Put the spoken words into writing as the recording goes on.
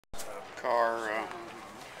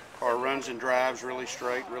Car runs and drives really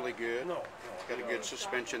straight, really good. Got a good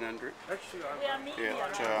suspension under it.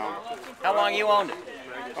 How long you owned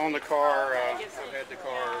it? On the car, I've had the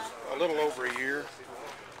car a little over a year.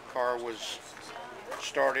 Car was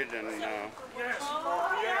started and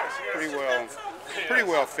pretty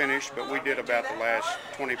well finished, but we did about the last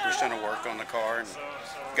 20% of work on the car and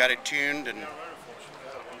got it tuned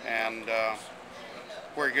and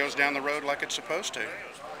where it goes down the road like it's supposed to.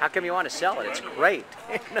 How come you want to sell it? It's great.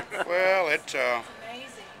 Well,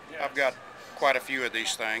 I've got quite a few of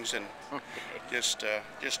these things and just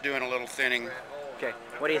doing a little thinning. Okay.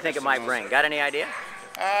 What do you think it might bring? Got any idea?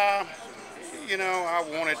 You know,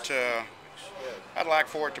 I'd like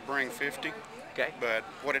for it to bring 50. Okay. But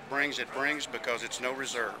what it brings because it's no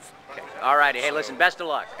reserve. Okay. All righty. Hey, listen, best of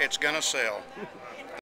luck. It's gonna sell.